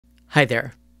Hi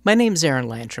there. My name is Aaron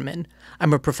Lanterman.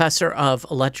 I'm a professor of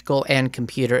electrical and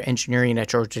computer engineering at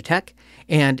Georgia Tech,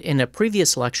 and in a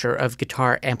previous lecture of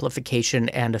guitar amplification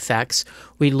and effects,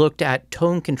 we looked at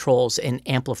tone controls in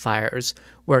amplifiers,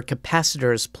 where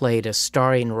capacitors played a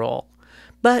starring role.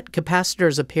 But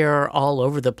capacitors appear all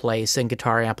over the place in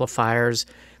guitar amplifiers,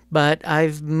 but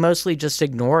I've mostly just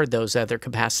ignored those other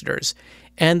capacitors.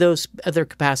 And those other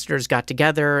capacitors got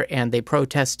together and they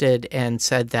protested and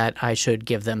said that I should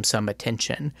give them some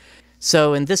attention.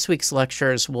 So in this week's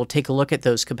lectures, we'll take a look at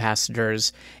those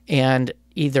capacitors and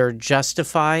either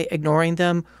justify ignoring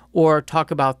them or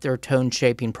talk about their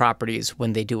tone-shaping properties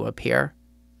when they do appear.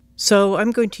 So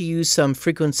I'm going to use some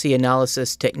frequency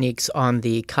analysis techniques on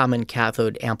the common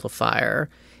cathode amplifier,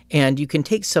 and you can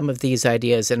take some of these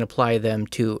ideas and apply them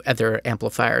to other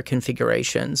amplifier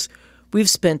configurations. We've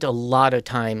spent a lot of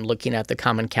time looking at the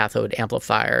common cathode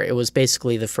amplifier. It was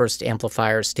basically the first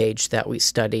amplifier stage that we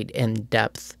studied in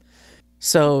depth.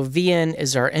 So Vn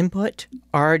is our input,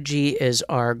 Rg is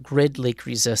our grid leak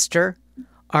resistor,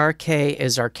 Rk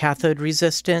is our cathode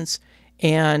resistance,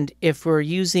 and if we're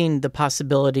using the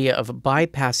possibility of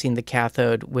bypassing the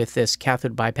cathode with this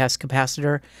cathode bypass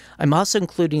capacitor, I'm also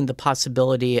including the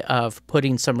possibility of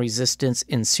putting some resistance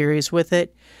in series with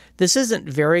it. This isn't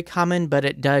very common, but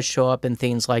it does show up in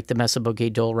things like the Mesa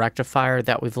Boogie dual rectifier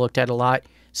that we've looked at a lot,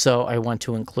 so I want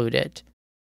to include it.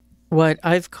 What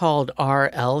I've called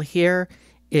RL here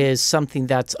is something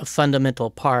that's a fundamental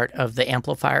part of the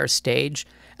amplifier stage.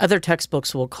 Other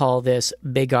textbooks will call this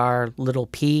big R, little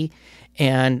p,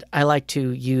 and I like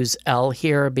to use L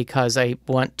here because I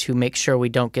want to make sure we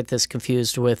don't get this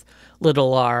confused with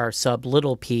little r sub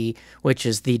little p, which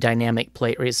is the dynamic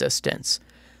plate resistance.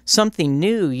 Something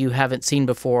new you haven't seen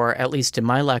before, at least in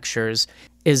my lectures,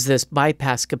 is this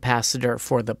bypass capacitor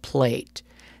for the plate.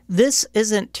 This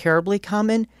isn't terribly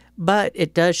common, but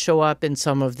it does show up in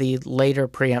some of the later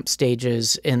preamp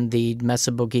stages in the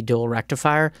Mesa Boogie dual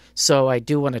rectifier, so I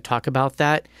do want to talk about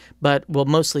that, but we'll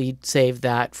mostly save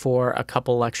that for a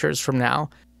couple lectures from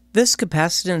now. This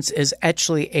capacitance is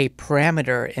actually a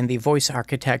parameter in the voice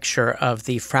architecture of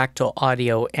the Fractal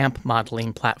Audio amp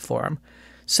modeling platform.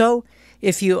 So,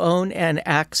 if you own an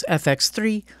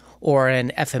FX3 or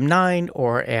an FM9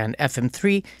 or an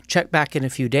FM3, check back in a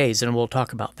few days and we'll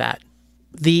talk about that.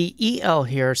 The EL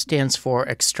here stands for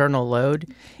external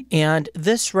load, and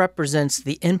this represents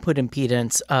the input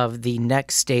impedance of the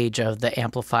next stage of the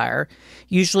amplifier.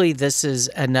 Usually this is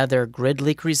another grid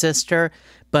leak resistor,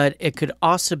 but it could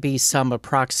also be some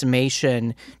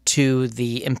approximation to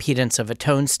the impedance of a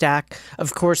tone stack.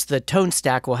 Of course, the tone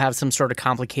stack will have some sort of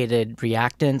complicated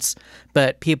reactance,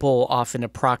 but people will often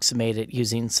approximate it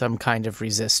using some kind of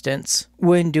resistance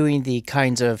when doing the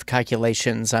kinds of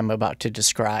calculations I'm about to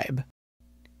describe.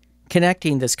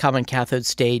 Connecting this common cathode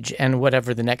stage and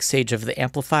whatever the next stage of the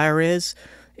amplifier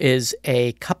is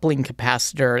a coupling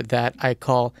capacitor that I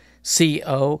call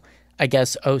CO. I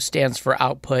guess O stands for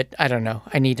output. I don't know.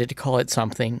 I needed to call it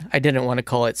something. I didn't want to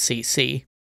call it CC.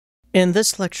 In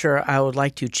this lecture, I would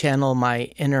like to channel my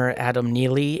inner Adam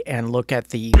Neely and look at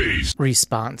the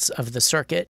response of the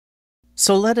circuit.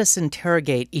 So let us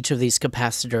interrogate each of these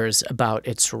capacitors about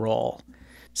its role.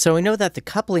 So we know that the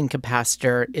coupling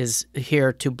capacitor is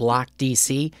here to block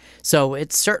DC, so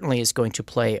it certainly is going to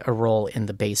play a role in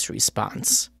the bass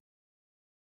response.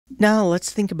 Now let's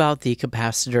think about the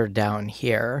capacitor down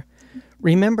here.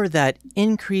 Remember that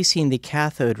increasing the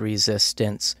cathode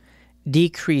resistance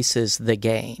decreases the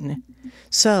gain.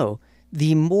 So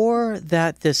the more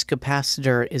that this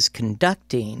capacitor is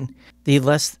conducting, the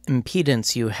less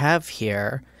impedance you have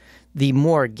here, the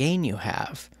more gain you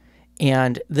have.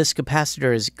 And this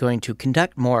capacitor is going to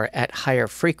conduct more at higher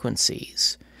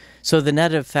frequencies. So the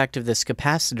net effect of this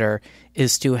capacitor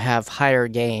is to have higher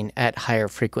gain at higher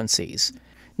frequencies.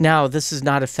 Now, this is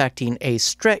not affecting a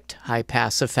strict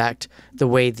high-pass effect the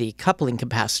way the coupling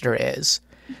capacitor is.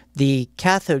 The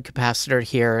cathode capacitor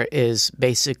here is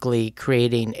basically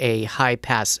creating a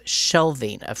high-pass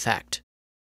shelving effect.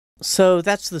 So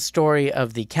that's the story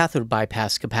of the cathode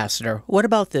bypass capacitor. What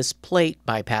about this plate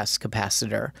bypass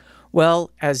capacitor?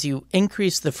 Well, as you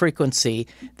increase the frequency,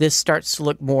 this starts to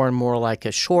look more and more like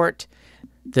a short.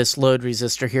 This load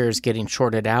resistor here is getting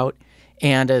shorted out.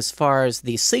 And as far as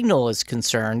the signal is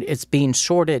concerned, it's being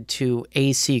shorted to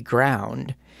AC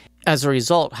ground. As a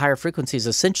result, higher frequencies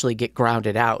essentially get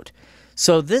grounded out.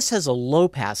 So this has a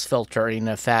low-pass filtering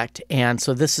effect, and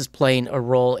so this is playing a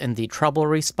role in the treble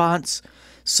response.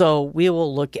 So we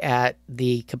will look at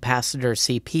the capacitor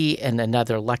CP in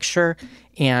another lecture,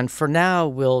 and for now,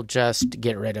 we'll just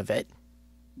get rid of it.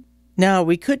 Now,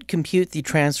 we could compute the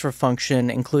transfer function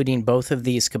including both of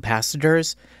these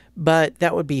capacitors, but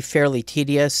that would be fairly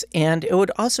tedious, and it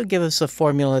would also give us a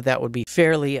formula that would be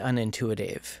fairly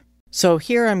unintuitive. So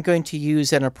here I'm going to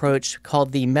use an approach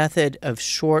called the method of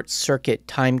short circuit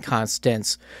time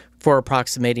constants for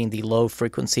approximating the low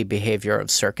frequency behavior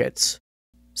of circuits.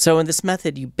 So in this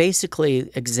method, you basically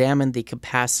examine the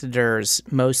capacitors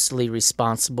mostly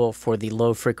responsible for the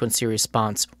low frequency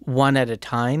response one at a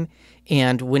time,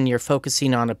 and when you're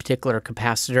focusing on a particular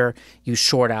capacitor, you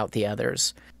short out the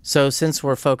others. So since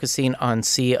we're focusing on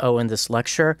CO in this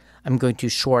lecture, I'm going to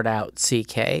short out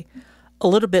CK. A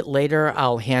little bit later,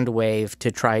 I'll hand wave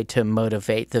to try to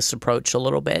motivate this approach a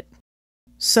little bit.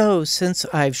 So since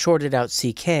I've shorted out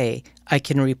CK, I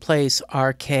can replace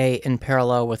RK in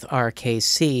parallel with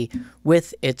RKC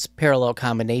with its parallel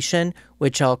combination,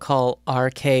 which I'll call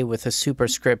RK with a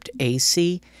superscript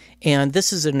AC. And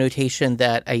this is a notation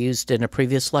that I used in a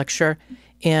previous lecture.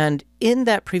 And in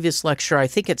that previous lecture, I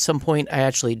think at some point I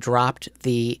actually dropped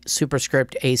the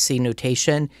superscript AC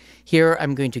notation. Here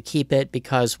I'm going to keep it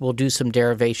because we'll do some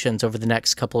derivations over the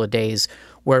next couple of days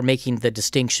where making the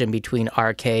distinction between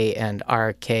RK and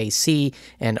RKC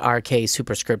and RK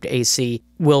superscript AC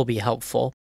will be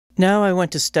helpful. Now I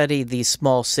want to study the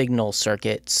small signal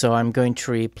circuit, so I'm going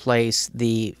to replace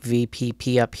the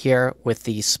VPP up here with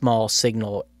the small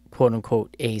signal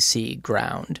quote-unquote AC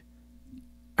ground.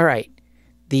 All right.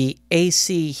 The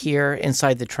AC here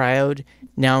inside the triode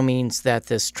now means that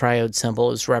this triode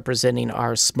symbol is representing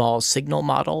our small signal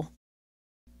model.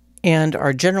 And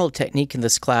our general technique in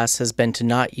this class has been to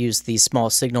not use the small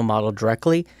signal model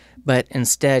directly, but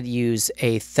instead use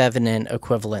a Thevenin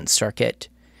equivalent circuit.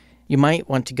 You might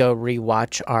want to go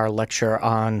re-watch our lecture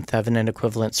on Thevenin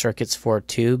equivalent circuits for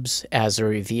tubes as a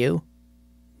review.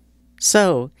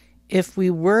 So, if we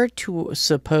were to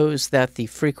suppose that the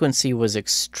frequency was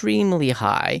extremely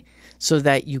high so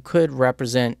that you could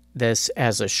represent this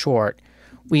as a short,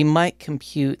 we might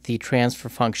compute the transfer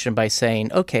function by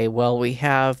saying, okay, well, we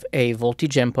have a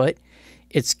voltage input.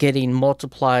 It's getting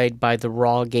multiplied by the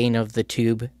raw gain of the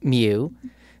tube, mu.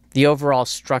 The overall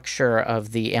structure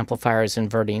of the amplifier is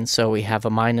inverting, so we have a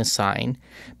minus sign.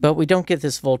 But we don't get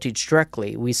this voltage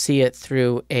directly. We see it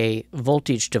through a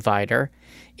voltage divider.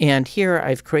 And here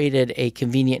I've created a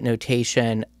convenient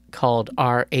notation called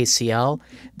RACL.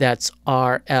 That's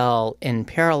RL in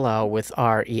parallel with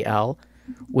REL,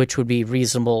 which would be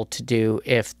reasonable to do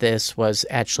if this was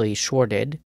actually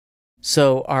shorted.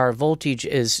 So our voltage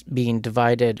is being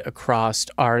divided across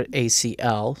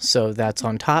RACL, so that's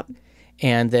on top.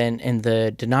 And then in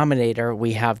the denominator,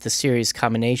 we have the series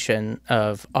combination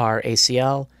of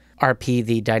RACL, RP,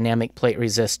 the dynamic plate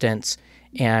resistance,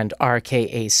 and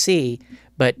RKAC,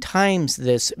 but times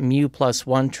this mu plus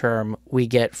 1 term we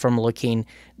get from looking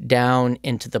down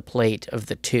into the plate of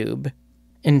the tube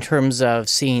in terms of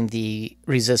seeing the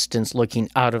resistance looking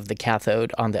out of the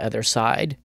cathode on the other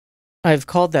side. I've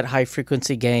called that high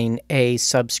frequency gain A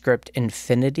subscript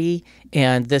infinity,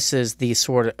 and this is the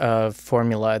sort of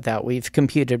formula that we've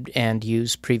computed and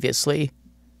used previously.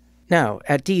 Now,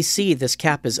 at DC, this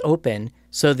cap is open,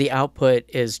 so the output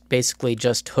is basically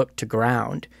just hooked to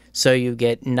ground, so you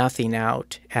get nothing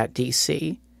out at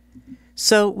DC.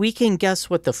 So we can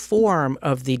guess what the form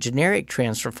of the generic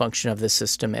transfer function of the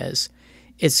system is.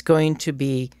 It's going to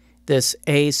be this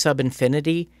A sub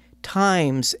infinity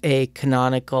times a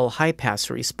canonical high-pass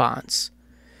response.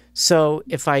 So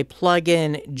if I plug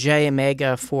in j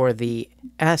omega for the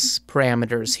S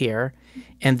parameters here,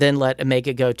 and then let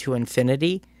omega go to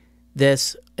infinity,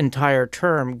 this entire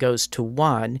term goes to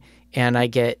 1, and I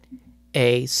get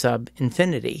A sub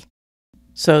infinity.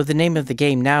 So the name of the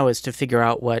game now is to figure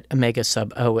out what omega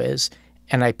sub O is,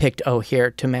 and I picked O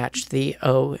here to match the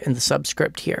O in the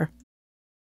subscript here.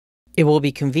 It will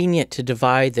be convenient to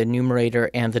divide the numerator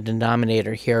and the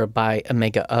denominator here by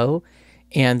omega O,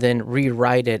 and then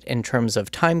rewrite it in terms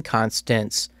of time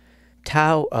constants,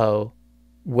 tau O,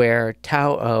 where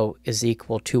tau O is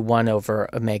equal to 1 over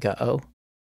omega O.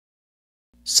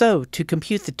 So, to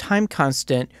compute the time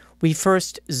constant, we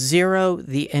first zero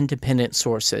the independent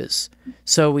sources.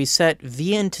 So we set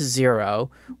Vn to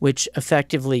 0, which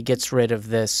effectively gets rid of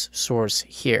this source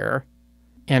here,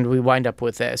 and we wind up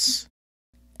with this.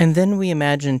 And then we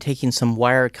imagine taking some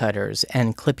wire cutters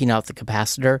and clipping out the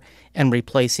capacitor and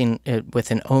replacing it with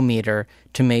an ohmmeter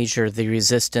to measure the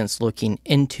resistance looking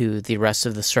into the rest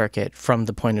of the circuit from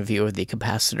the point of view of the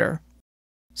capacitor.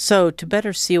 So to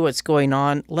better see what's going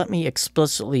on, let me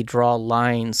explicitly draw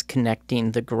lines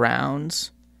connecting the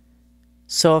grounds.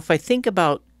 So if I think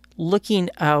about looking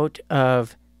out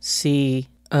of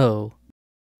CO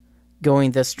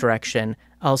going this direction,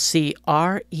 I'll see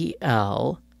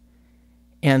REL,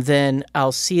 And then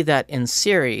I'll see that in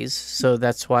series, so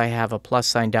that's why I have a plus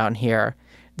sign down here,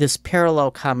 this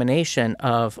parallel combination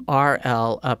of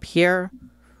RL up here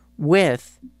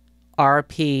with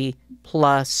RP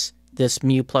plus this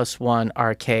mu plus 1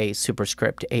 RK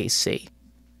superscript AC.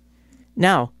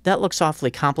 Now, that looks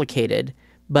awfully complicated,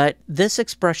 but this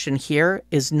expression here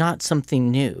is not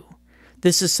something new.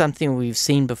 This is something we've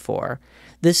seen before.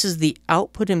 This is the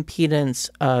output impedance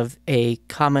of a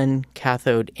common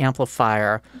cathode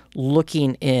amplifier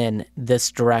looking in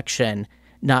this direction,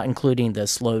 not including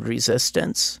this load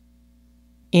resistance.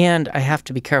 And I have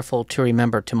to be careful to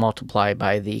remember to multiply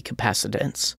by the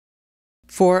capacitance.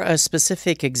 For a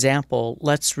specific example,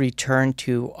 let's return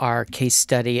to our case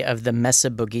study of the Mesa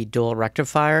Boogie dual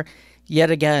rectifier, yet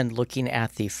again looking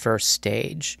at the first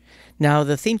stage. Now,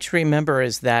 the thing to remember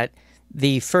is that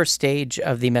the first stage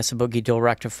of the Mesa Boogie dual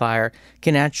rectifier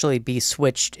can actually be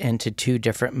switched into two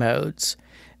different modes.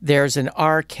 There's an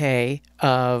RK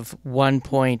of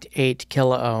 1.8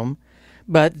 kiloohm,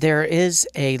 but there is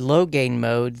a low gain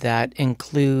mode that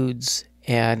includes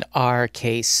an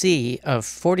RKC of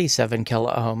 47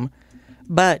 kiloohm,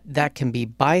 but that can be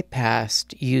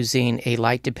bypassed using a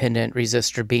light-dependent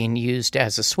resistor being used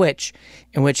as a switch,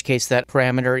 in which case that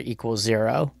parameter equals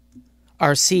 0.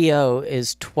 Our CO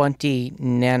is 20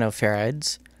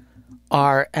 nanofarads,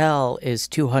 RL is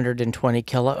 220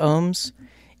 kiloohms,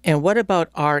 and what about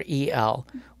REL?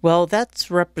 Well,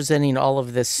 that's representing all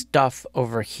of this stuff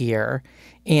over here,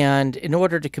 and in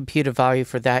order to compute a value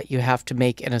for that, you have to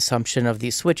make an assumption of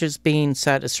these switches being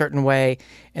set a certain way,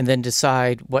 and then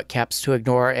decide what caps to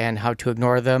ignore and how to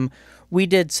ignore them. We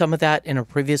did some of that in a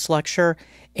previous lecture,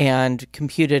 and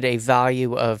computed a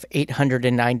value of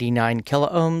 899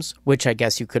 kiloohms, which I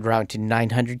guess you could round to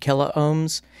 900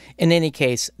 kiloohms. In any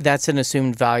case, that's an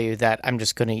assumed value that I'm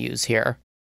just going to use here.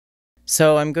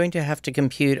 So I'm going to have to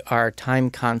compute our time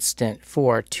constant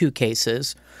for two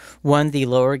cases. One, the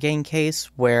lower gain case,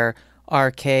 where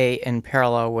RK in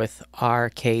parallel with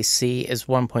RKC is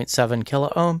 1.7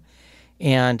 kiloohm,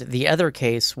 and the other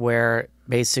case where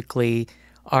basically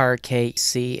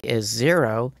RKC is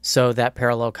 0, so that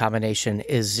parallel combination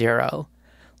is 0.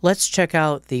 Let's check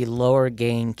out the lower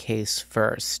gain case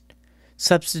first.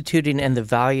 Substituting in the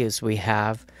values we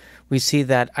have, we see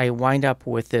that I wind up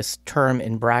with this term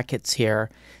in brackets here,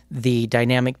 the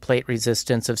dynamic plate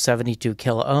resistance of 72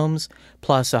 kiloohms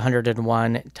plus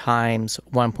 101 times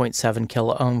 1.7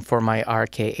 kiloohm for my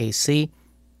RKAC.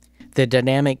 The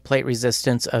dynamic plate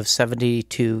resistance of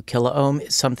 72 kiloohm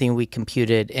is something we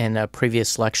computed in a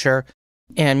previous lecture.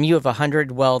 And mu of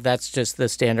 100, well, that's just the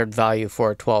standard value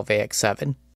for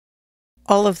 12AX7.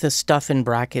 All of the stuff in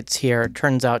brackets here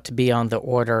turns out to be on the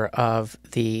order of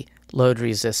the load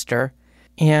resistor.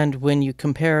 And when you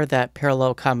compare that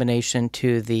parallel combination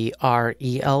to the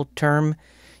REL term,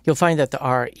 you'll find that the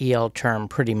REL term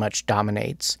pretty much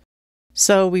dominates.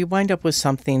 So we wind up with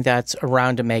something that's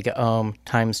around a mega ohm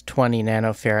times 20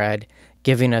 nanofarad,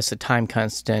 giving us a time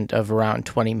constant of around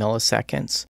 20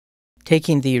 milliseconds.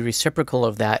 Taking the reciprocal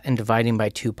of that and dividing by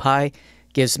 2 pi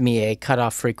gives me a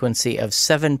cutoff frequency of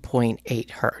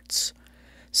 7.8 hertz.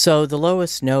 So the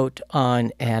lowest note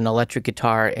on an electric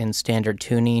guitar in standard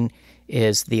tuning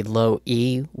is the low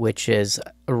E, which is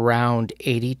around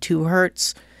 82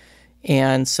 hertz.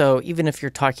 And so even if you're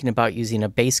talking about using a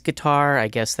bass guitar, I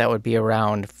guess that would be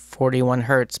around 41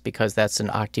 hertz because that's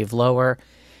an octave lower.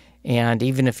 And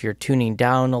even if you're tuning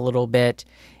down a little bit,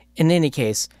 in any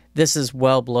case, this is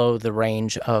well below the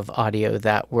range of audio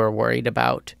that we're worried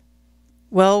about.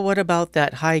 Well, what about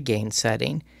that high gain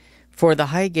setting? For the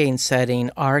high gain setting,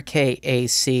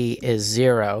 RKAC is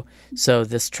 0, so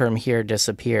this term here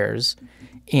disappears.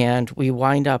 And we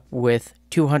wind up with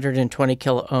 220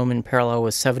 kiloohm in parallel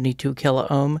with 72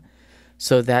 kiloohm.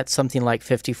 So that's something like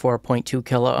 54.2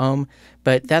 kiloohm.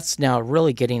 But that's now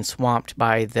really getting swamped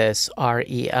by this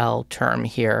REL term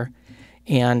here.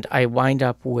 And I wind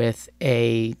up with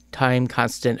a time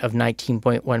constant of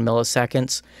 19.1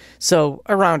 milliseconds. So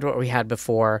around what we had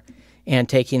before. And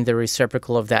taking the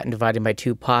reciprocal of that and dividing by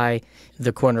 2 pi,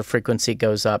 the corner frequency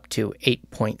goes up to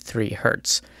 8.3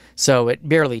 hertz. So it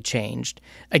barely changed,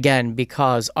 again,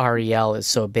 because REL is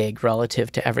so big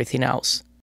relative to everything else.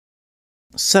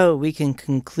 So we can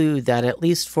conclude that at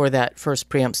least for that first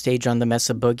preamp stage on the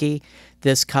Mesa Boogie,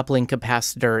 this coupling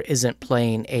capacitor isn't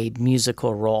playing a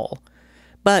musical role.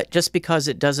 But just because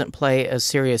it doesn't play a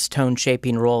serious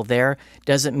tone-shaping role there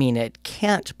doesn't mean it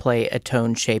can't play a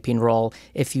tone-shaping role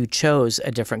if you chose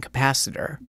a different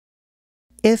capacitor.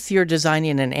 If you're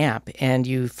designing an amp and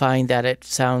you find that it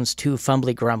sounds too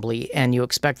fumbly-grumbly and you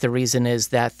expect the reason is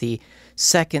that the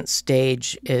second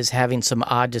stage is having some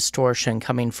odd distortion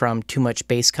coming from too much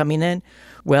bass coming in,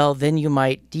 well, then you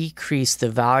might decrease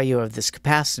the value of this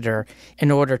capacitor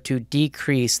in order to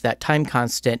decrease that time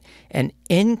constant and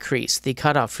increase the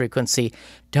cutoff frequency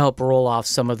to help roll off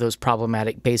some of those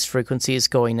problematic bass frequencies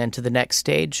going into the next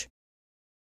stage.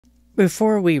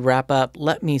 Before we wrap up,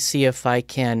 let me see if I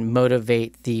can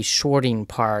motivate the shorting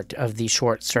part of the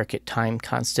short circuit time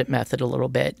constant method a little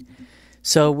bit.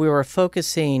 So we were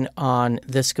focusing on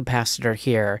this capacitor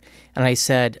here, and I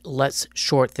said, let's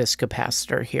short this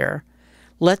capacitor here.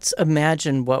 Let's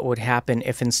imagine what would happen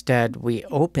if instead we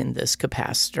open this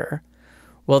capacitor.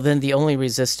 Well, then the only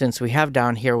resistance we have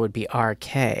down here would be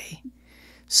RK.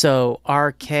 So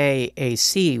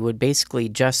RKAC would basically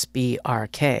just be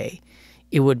RK.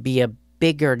 It would be a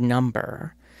bigger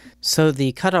number. So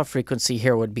the cutoff frequency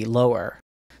here would be lower.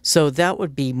 So that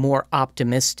would be more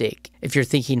optimistic. If you're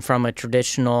thinking from a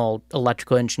traditional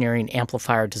electrical engineering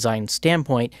amplifier design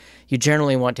standpoint, you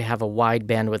generally want to have a wide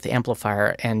bandwidth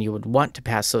amplifier and you would want to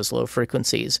pass those low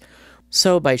frequencies.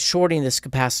 So by shorting this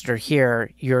capacitor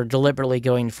here, you're deliberately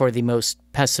going for the most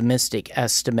pessimistic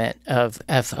estimate of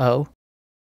FO.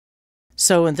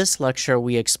 So in this lecture,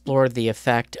 we explored the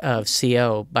effect of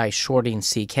CO by shorting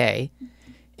CK.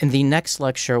 In the next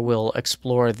lecture, we'll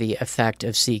explore the effect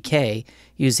of CK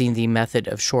using the method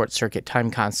of short circuit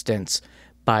time constants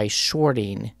by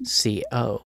shorting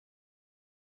CO.